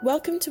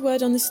Welcome to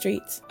Word on the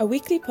Street, a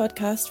weekly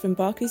podcast from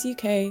Barclays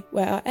UK,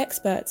 where our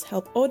experts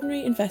help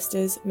ordinary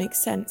investors make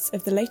sense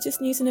of the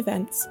latest news and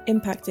events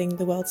impacting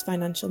the world's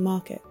financial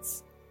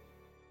markets.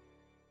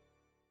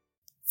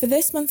 For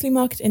this monthly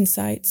market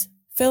insight,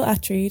 Phil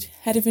Attreed,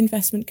 Head of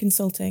Investment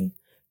Consulting,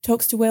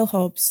 talks to Will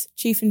Hobbs,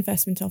 Chief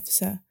Investment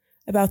Officer,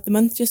 about the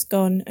month just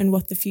gone and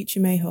what the future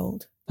may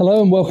hold. Hello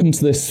and welcome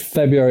to this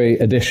February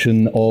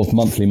edition of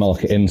Monthly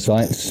Market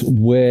Insights.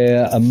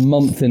 We're a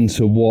month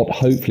into what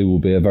hopefully will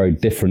be a very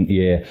different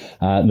year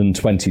than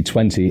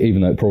 2020,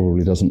 even though it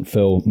probably doesn't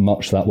feel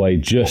much that way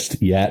just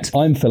yet.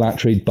 I'm Phil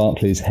Attreed,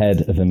 Barclays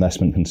Head of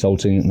Investment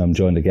Consulting, and I'm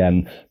joined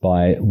again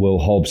by Will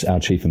Hobbs, our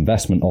Chief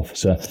Investment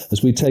Officer,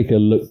 as we take a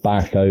look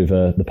back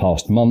over the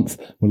past month.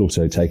 We'll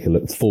also take a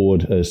look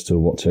forward as to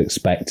what to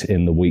expect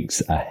in the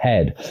weeks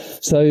ahead.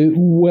 So,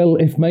 Will,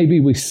 if maybe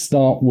we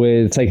start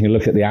with taking a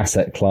look at the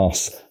asset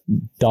class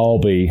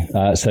derby,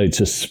 so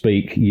to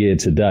speak, year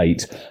to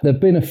date. There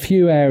have been a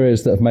few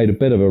areas that have made a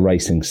bit of a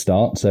racing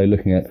start. So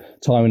looking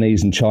at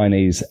Taiwanese and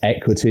Chinese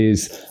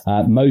equities,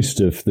 most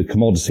of the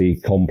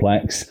commodity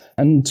complex,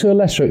 and to a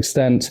lesser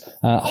extent,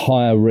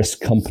 higher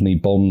risk company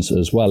bonds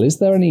as well. Is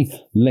there any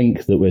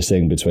link that we're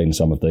seeing between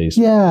some of these?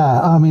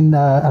 Yeah, I mean,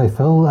 hello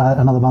Phil,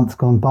 another month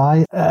gone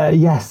by.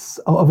 Yes,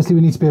 obviously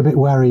we need to be a bit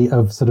wary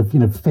of sort of,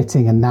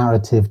 fitting a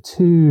narrative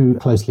too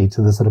closely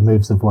to the sort of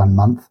moves of 1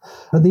 month.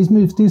 But these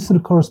moves do sort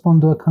of correspond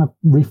to a kind of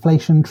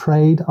reflation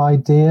trade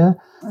idea.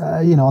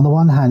 On the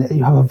one hand,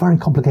 you have a very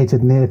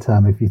complicated near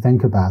term if you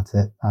think about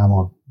it.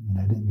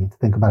 You don't need to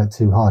think about it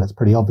too hard. It's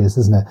pretty obvious,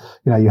 isn't it?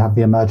 You have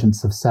the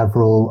emergence of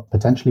several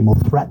potentially more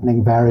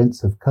threatening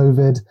variants of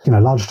COVID.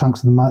 Large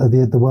chunks of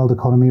the world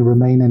economy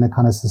remain in a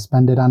kind of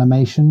suspended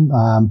animation,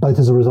 both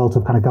as a result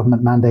of kind of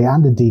government mandate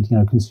and indeed,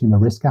 consumer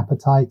risk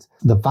appetite.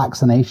 The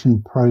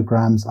vaccination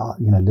programs are,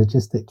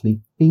 logistically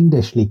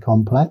fiendishly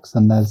complex,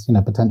 and there's,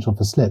 potential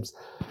for slips.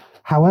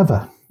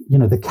 However,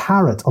 the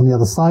carrot on the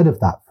other side of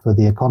that for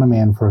the economy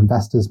and for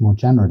investors more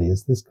generally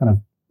is this kind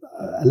of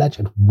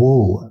alleged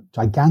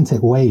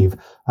gigantic wave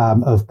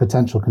of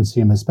potential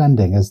consumer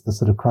spending as the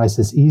sort of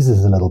crisis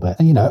eases a little bit.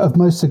 And, of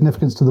most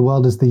significance to the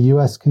world is the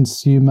US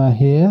consumer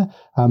here,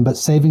 but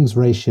savings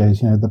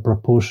ratios, the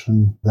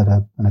proportion that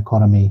an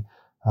economy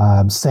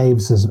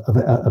saves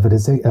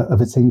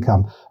of its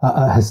income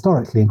are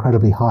historically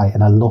incredibly high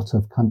in a lot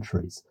of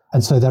countries.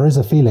 And so there is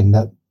a feeling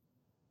that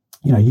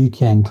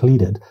UK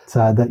included,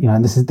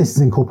 and this is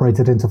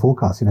incorporated into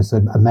forecasts,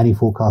 so many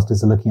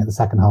forecasters are looking at the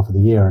second half of the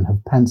year and have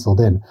penciled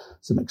in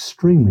some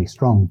extremely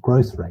strong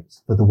growth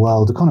rates for the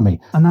world economy.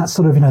 And that's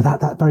sort of,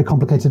 that very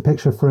complicated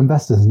picture for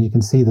investors. And you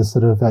can see the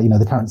sort of,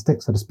 the carrot and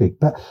stick, so to speak.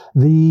 But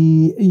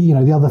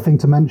the other thing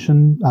to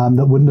mention,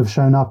 that wouldn't have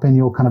shown up in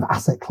your kind of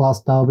asset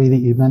class derby that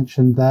you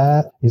mentioned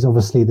there is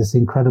obviously this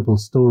incredible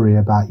story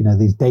about,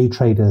 these day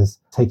traders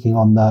taking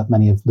on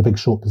many of the big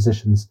short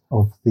positions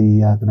of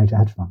the major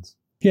hedge funds.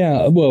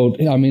 Yeah, well,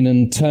 I mean,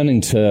 and turning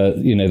to,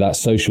 that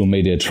social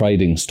media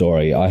trading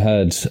story, I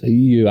heard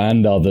you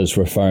and others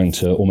referring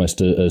to almost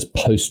as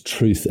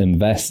post-truth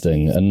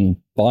investing. And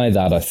by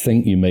that, I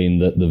think you mean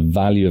that the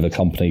value of a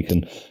company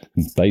can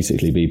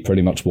basically be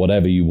pretty much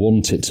whatever you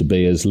want it to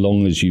be, as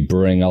long as you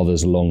bring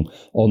others along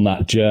on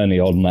that journey,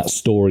 on that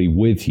story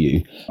with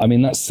you. I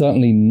mean, that's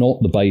certainly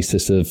not the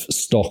basis of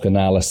stock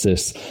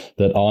analysis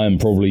that I and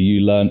probably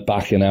you learnt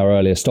back in our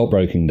earlier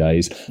stockbroking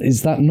days.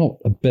 Is that not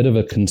a bit of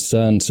a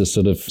concern to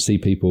sort of see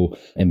people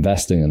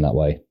investing in that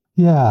way?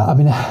 Yeah, I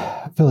mean,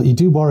 Phil, you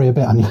do worry a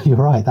bit, and you're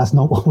right, that's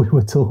not what we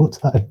were taught.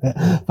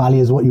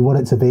 Value is what you want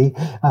it to be.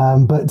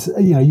 But,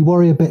 you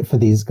worry a bit for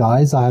these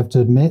guys, I have to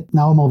admit.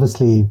 Now, I'm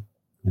obviously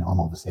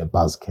a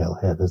buzzkill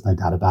here, there's no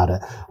doubt about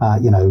it.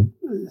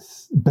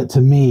 But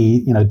to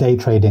me, day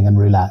trading and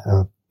roulette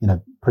are,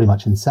 pretty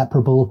much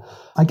inseparable.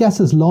 I guess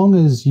as long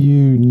as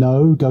you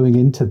know going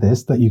into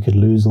this that you could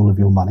lose all of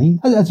your money,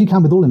 as you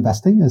can with all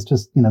investing, it's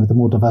just, the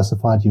more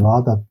diversified you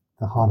are, the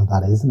harder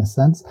that is in a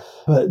sense.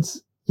 But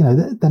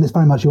then it's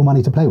very much your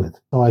money to play with.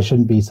 So I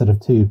shouldn't be sort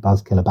of too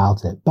buzzkill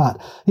about it. But,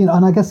 and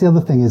I guess the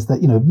other thing is that,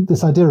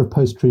 this idea of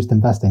post-truth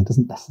investing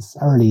doesn't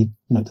necessarily,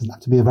 it doesn't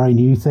have to be a very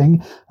new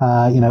thing.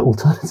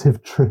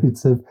 Alternative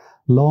truths have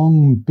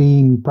long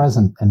been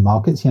present in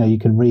markets. You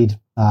can read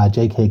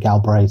J.K.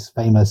 Galbraith's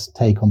famous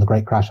take on the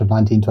Great Crash of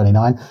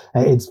 1929.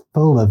 It's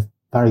full of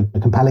very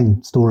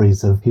compelling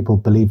stories of people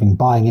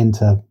buying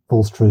into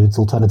false truths,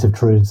 alternative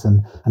truths,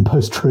 and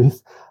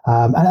post-truth.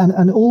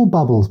 And all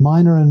bubbles,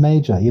 minor and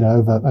major,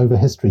 over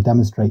history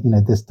demonstrate,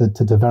 this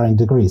to varying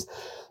degrees.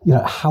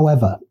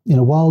 However,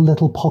 while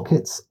little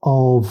pockets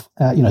of,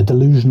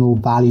 delusional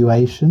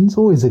valuations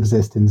always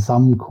exist in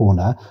some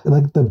corner,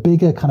 the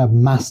bigger kind of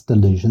mass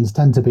delusions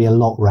tend to be a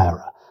lot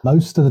rarer.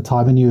 Most of the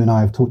time, and you and I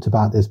have talked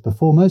about this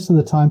before, most of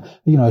the time,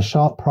 a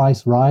sharp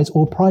price rise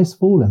or price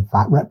fall, in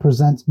fact,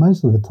 represents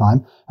most of the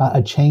time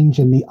a change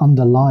in the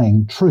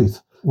underlying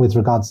truth with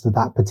regards to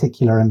that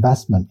particular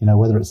investment,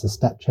 whether it's a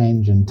step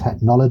change in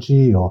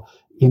technology or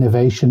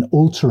innovation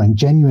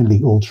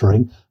genuinely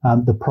altering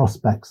the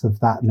prospects of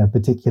that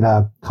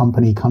particular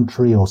company,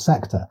 country or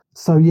sector.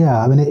 So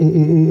yeah, I mean,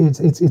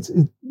 it's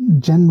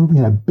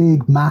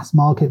big mass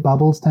market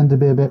bubbles tend to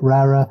be a bit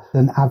rarer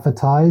than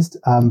advertised,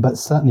 but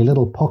certainly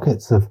little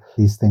pockets of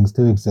these things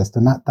do exist.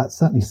 And that's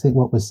certainly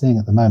what we're seeing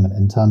at the moment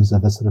in terms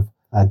of a sort of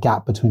a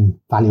gap between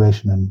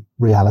valuation and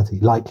reality,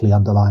 likely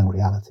underlying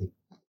reality.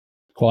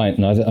 Quite.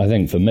 And I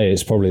think for me,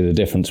 it's probably the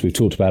difference. We've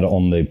talked about it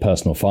on the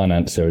Personal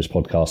Finance Series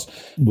podcast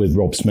with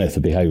Rob Smith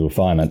of Behavioural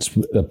Finance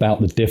about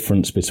the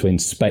difference between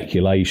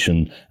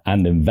speculation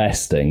and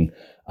investing,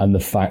 and the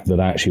fact that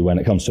actually when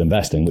it comes to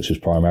investing, which is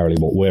primarily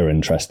what we're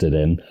interested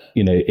in,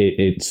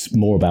 it's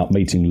more about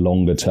meeting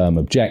longer term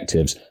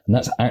objectives. And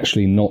that's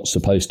actually not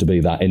supposed to be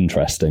that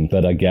interesting.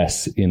 But I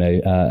guess,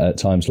 at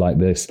times like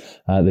this,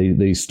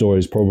 these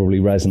stories probably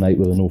resonate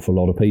with an awful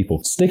lot of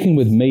people. Sticking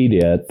with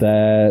media,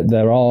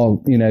 there are,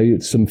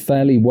 some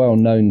fairly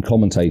well-known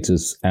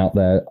commentators out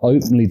there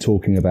openly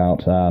talking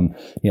about,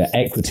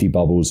 equity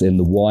bubbles in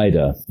the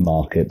wider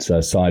market,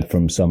 aside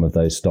from some of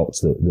those stocks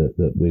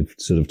that we've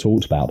sort of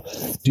talked about.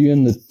 Do you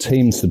and the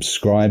team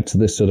subscribe to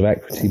this sort of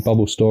equity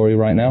bubble story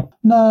right now?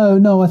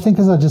 No. I think,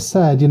 as I just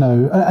said,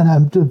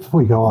 and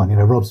before you go on,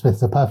 Rob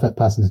Smith's a perfect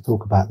person to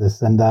talk about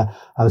this. And I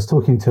was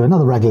talking to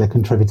another regular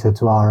contributor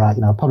to our,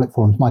 public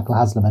forums, Michael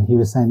Haslam, and he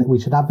was saying that we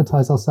should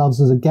advertise ourselves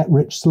as a get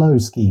rich slow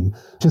scheme,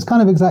 which is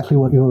kind of exactly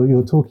what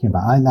you're talking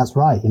about. I think that's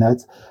right.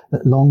 It's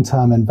that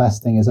long-term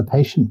investing is a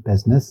patient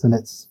business, and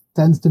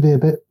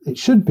it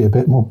should be a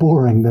bit more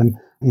boring than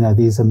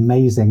these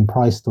amazing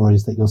price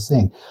stories that you're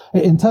seeing.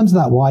 In terms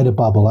of that wider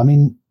bubble,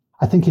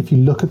 I think if you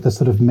look at the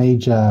sort of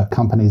major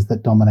companies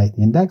that dominate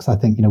the index, I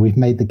think, we've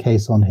made the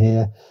case on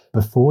here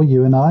before,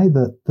 you and I,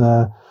 that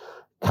the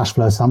cash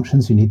flow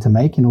assumptions you need to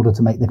make in order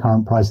to make the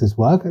current prices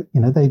work,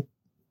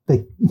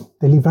 they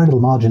leave very little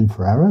margin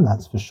for error,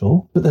 that's for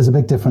sure. But there's a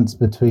big difference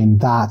between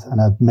that and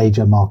a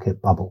major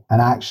market bubble.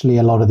 And actually,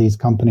 a lot of these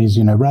companies,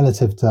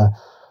 relative to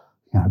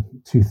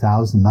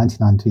 2000,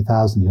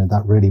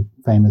 that really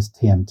famous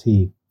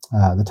TMT,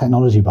 the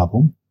technology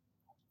bubble,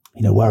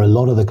 where a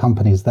lot of the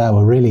companies there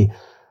were really,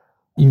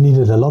 you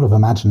needed a lot of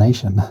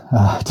imagination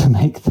to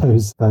make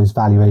those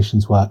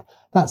valuations work.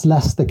 That's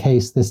less the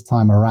case this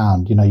time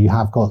around. You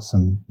have got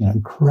some,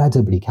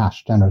 incredibly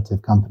cash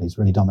generative companies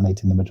really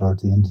dominating the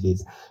majority of the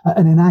entities.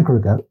 And in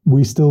aggregate,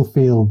 we still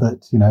feel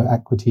that,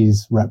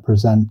 equities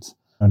represent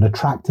an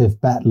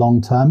attractive bet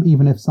long term,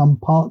 even if some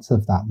parts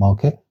of that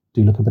market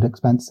do look a bit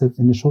expensive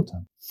in the short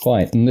term.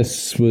 Quite. And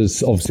this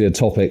was obviously a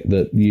topic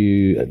that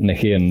you,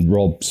 Nicky, and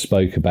Rob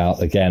spoke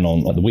about again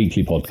on the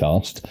weekly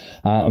podcast.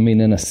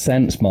 In a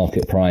sense,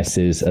 market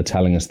prices are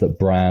telling us that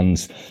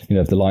brands,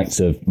 the likes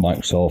of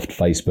Microsoft,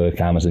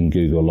 Facebook, Amazon,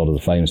 Google, a lot of the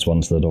famous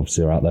ones that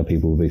obviously are out there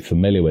people will be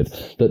familiar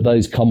with, that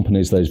those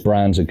companies, those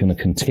brands are going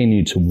to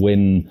continue to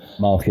win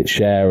market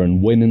share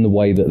and win in the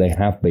way that they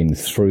have been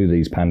through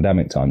these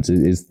pandemic times.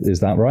 Is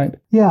that right?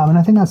 Yeah,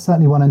 I think that's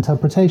certainly one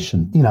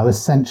interpretation.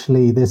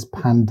 Essentially this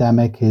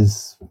pandemic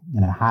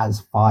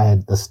has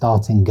fired the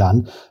starting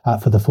gun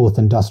for the fourth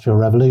industrial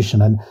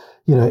revolution. And,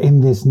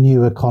 in this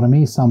new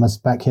economy, some are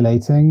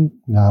speculating,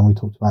 and we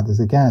talked about this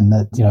again,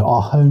 that,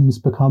 our homes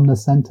become the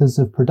centers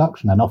of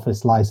production and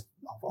office life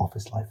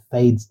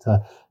fades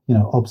to,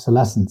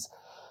 obsolescence.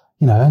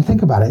 And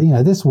think about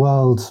it, this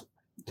world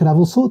could have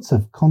all sorts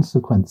of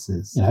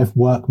consequences. If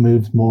work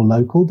moves more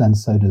local, then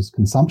so does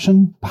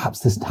consumption. Perhaps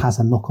this has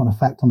a knock-on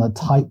effect on the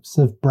types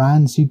of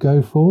brands you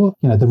go for.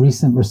 The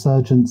recent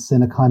resurgence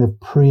in a kind of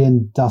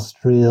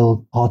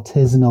pre-industrial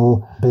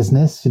artisanal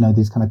business,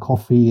 these kind of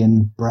coffee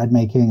and bread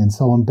making and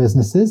so on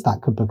businesses,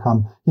 that could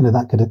become,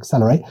 that could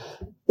accelerate.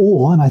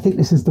 Or, and I think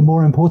this is the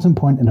more important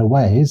point in a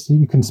way, is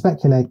you can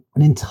speculate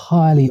an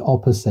entirely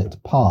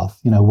opposite path,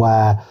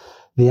 where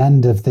the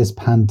end of this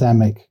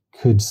pandemic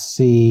could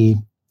see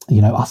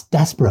us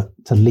desperate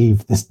to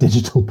leave this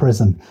digital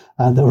prison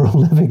that we're all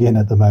living in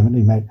at the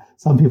moment.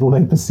 Some people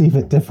may perceive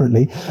it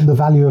differently. And the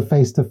value of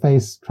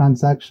face-to-face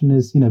transaction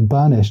is,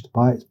 burnished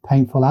by its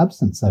painful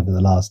absence over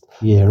the last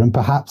year. And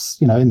perhaps,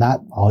 in that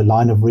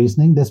line of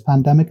reasoning, this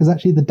pandemic is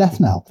actually the death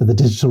knell for the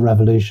digital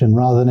revolution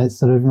rather than its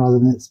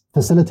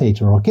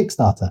facilitator or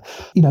Kickstarter.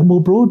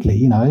 More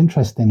broadly,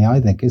 interestingly, I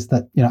think, is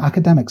that,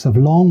 academics have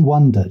long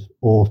wondered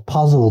or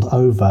puzzled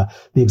over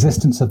the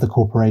existence of the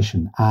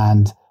corporation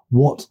and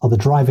what are the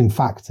driving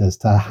factors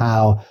to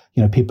how,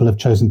 people have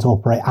chosen to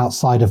operate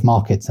outside of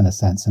markets in a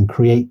sense and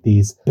create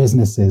these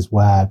businesses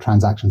where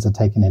transactions are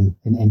taken in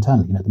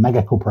internally, the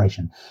mega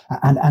corporation.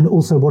 And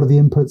also what are the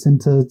inputs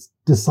into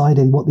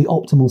deciding what the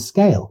optimal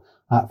scale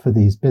for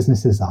these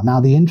businesses are. Now,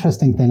 the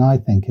interesting thing I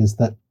think is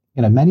that,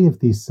 many of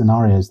these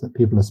scenarios that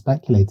people are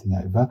speculating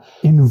over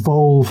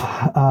involve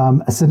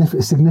a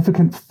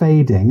significant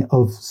fading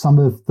of some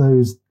of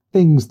those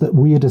things that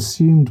we had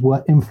assumed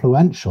were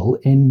influential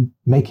in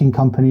making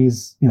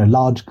companies,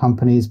 large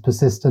companies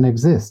persist and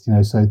exist,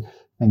 so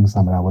things,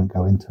 I won't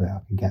go into it, I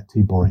can get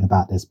too boring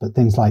about this, but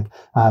things like,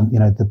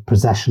 the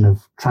possession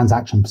of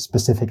transaction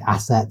specific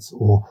assets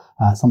or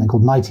something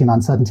called nighty and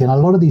uncertainty. And a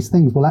lot of these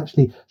things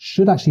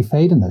should actually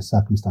fade in those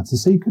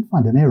circumstances. So you could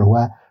find an era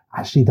where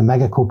actually the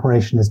mega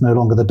corporation is no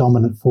longer the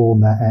dominant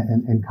form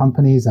in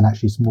companies, and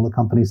actually smaller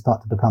companies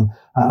start to become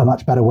a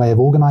much better way of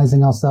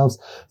organizing ourselves.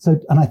 So,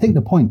 and I think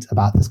the point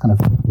about this kind of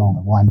long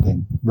and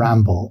winding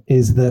ramble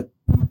is that,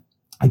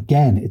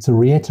 again, it's a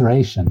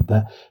reiteration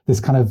that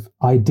this kind of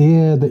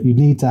idea that you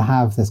need to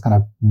have this kind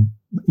of,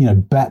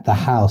 bet the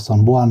house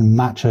on one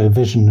macho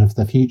vision of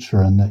the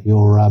future, and that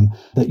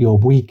you're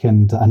weak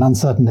and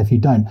uncertain if you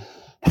don't,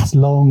 has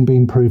long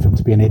been proven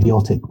to be an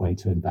idiotic way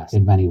to invest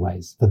in many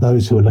ways. For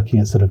those who are looking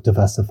at sort of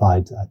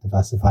diversified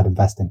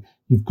investing,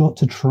 you've got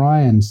to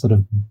try and sort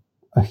of,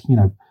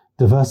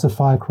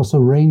 diversify across a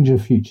range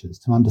of futures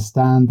to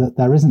understand that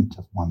there isn't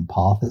just one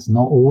path. It's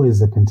not always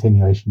a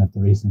continuation of the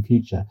recent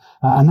future.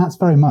 And that's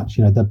very much,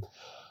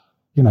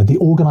 the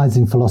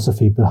organizing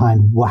philosophy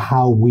behind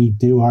how we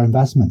do our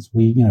investments.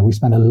 We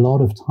spend a lot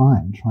of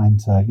time trying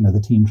to,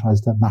 the team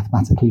tries to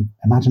mathematically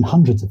imagine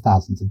hundreds of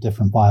thousands of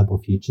different viable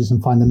futures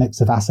and find the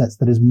mix of assets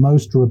that is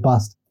most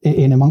robust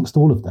in amongst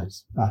all of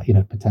those,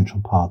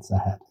 potential paths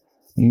ahead.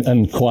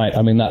 And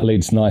that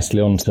leads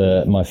nicely on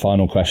to my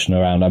final question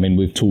around,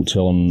 we've talked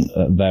on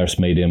various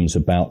mediums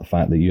about the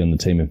fact that you and the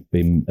team have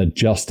been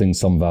adjusting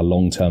some of our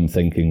long-term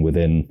thinking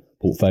within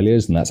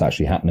portfolios, and that's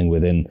actually happening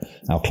within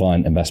our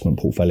client investment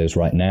portfolios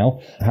right now.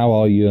 How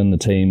are you and the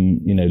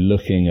team,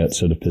 looking at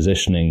sort of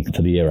positioning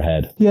for the year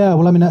ahead? Yeah,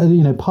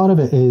 well, part of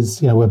it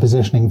is, we're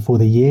positioning for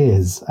the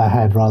years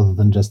ahead rather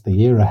than just the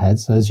year ahead.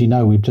 So as you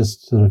know, we've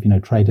just sort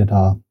of, traded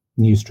our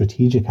new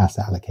strategic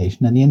asset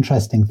allocation. And the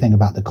interesting thing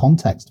about the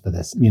context for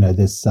this,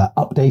 this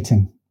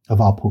updating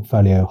of our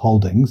portfolio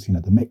holdings,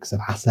 the mix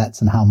of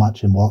assets and how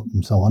much and what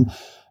and so on,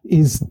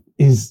 is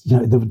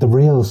the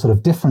real sort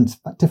of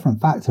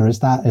different factor is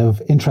that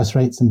of interest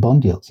rates and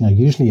bond yields.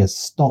 Usually a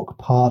stock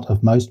part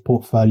of most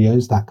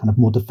portfolios, that kind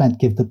of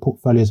give the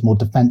portfolios more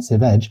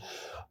defensive edge.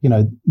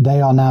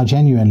 They are now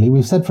genuinely,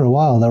 we've said for a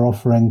while, they're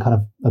offering kind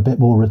of a bit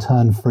more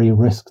return-free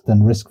risk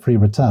than risk-free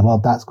return. Well,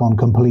 that's gone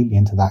completely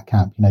into that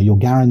camp. You're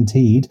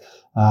guaranteed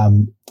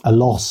a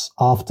loss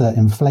after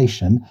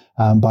inflation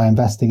by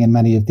investing in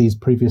many of these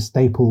previous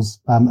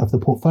staples of the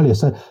portfolio.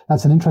 So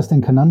that's an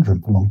interesting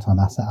conundrum for long-term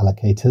asset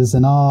allocators.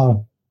 And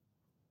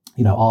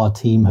our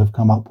team have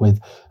come up with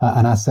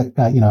an asset,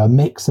 a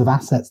mix of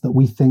assets that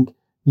we think,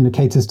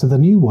 caters to the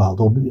new world,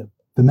 or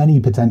the many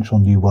potential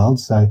new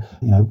worlds. So,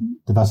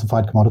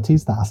 diversified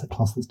commodities, that asset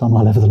class that's done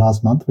well over the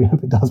last month. We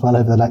hope it does well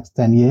over the next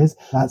 10 years.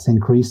 That's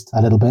increased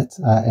a little bit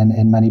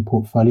in many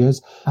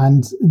portfolios.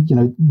 And,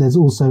 there's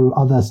also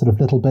other sort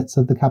of little bits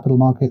of the capital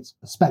markets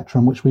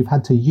spectrum, which we've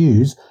had to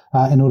use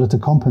in order to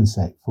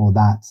compensate for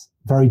that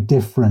very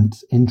different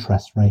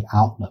interest rate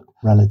outlook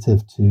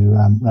relative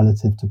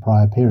to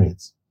prior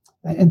periods.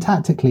 And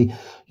tactically,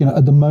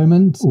 at the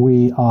moment,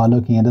 we are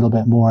looking a little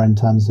bit more in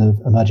terms of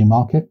emerging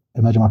market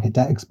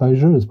debt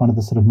exposure as one of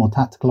the sort of more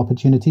tactical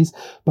opportunities.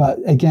 But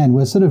again,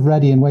 we're sort of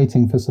ready and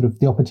waiting for sort of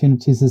the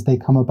opportunities as they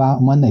come about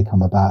and when they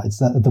come about. It's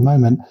that at the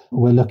moment,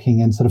 we're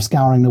looking and sort of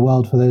scouring the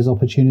world for those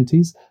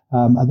opportunities.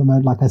 At the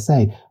moment, like I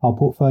say, our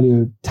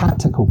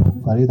tactical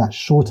portfolio, that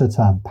shorter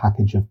term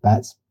package of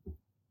bets,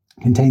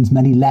 contains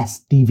many less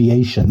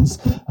deviations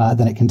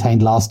than it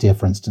contained last year,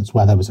 for instance,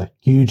 where there was a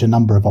huge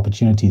number of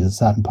opportunities at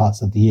certain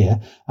parts of the year,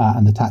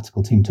 and the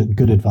tactical team took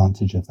good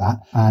advantage of that.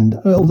 And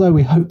although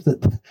we hope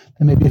that there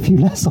may be a few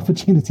less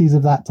opportunities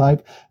of that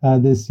type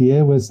this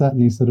year, we're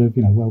certainly sort of,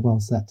 we're well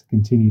set to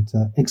continue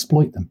to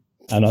exploit them.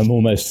 And I'm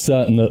almost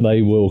certain that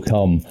they will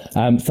come.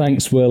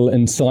 Thanks, Will.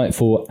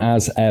 Insightful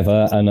as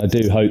ever. And I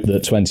do hope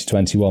that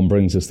 2021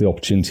 brings us the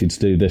opportunity to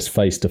do this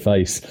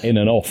face-to-face in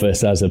an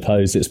office as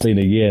opposed. It's been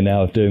a year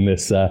now of doing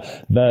this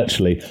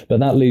virtually.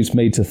 But that leaves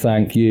me to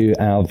thank you,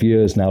 our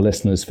viewers and our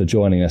listeners, for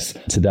joining us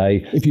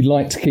today. If you'd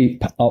like to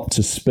keep up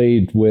to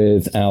speed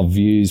with our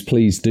views,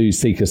 please do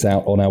seek us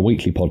out on our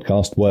weekly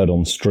podcast, Word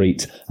on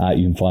Street.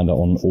 You can find it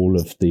on all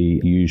of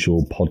the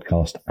usual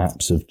podcast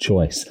apps of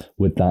choice.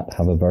 With that,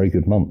 have a very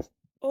good month.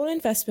 All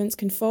investments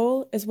can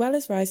fall as well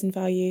as rise in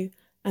value,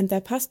 and their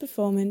past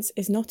performance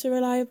is not a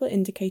reliable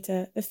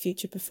indicator of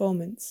future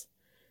performance.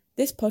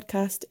 This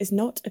podcast is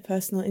not a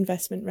personal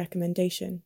investment recommendation.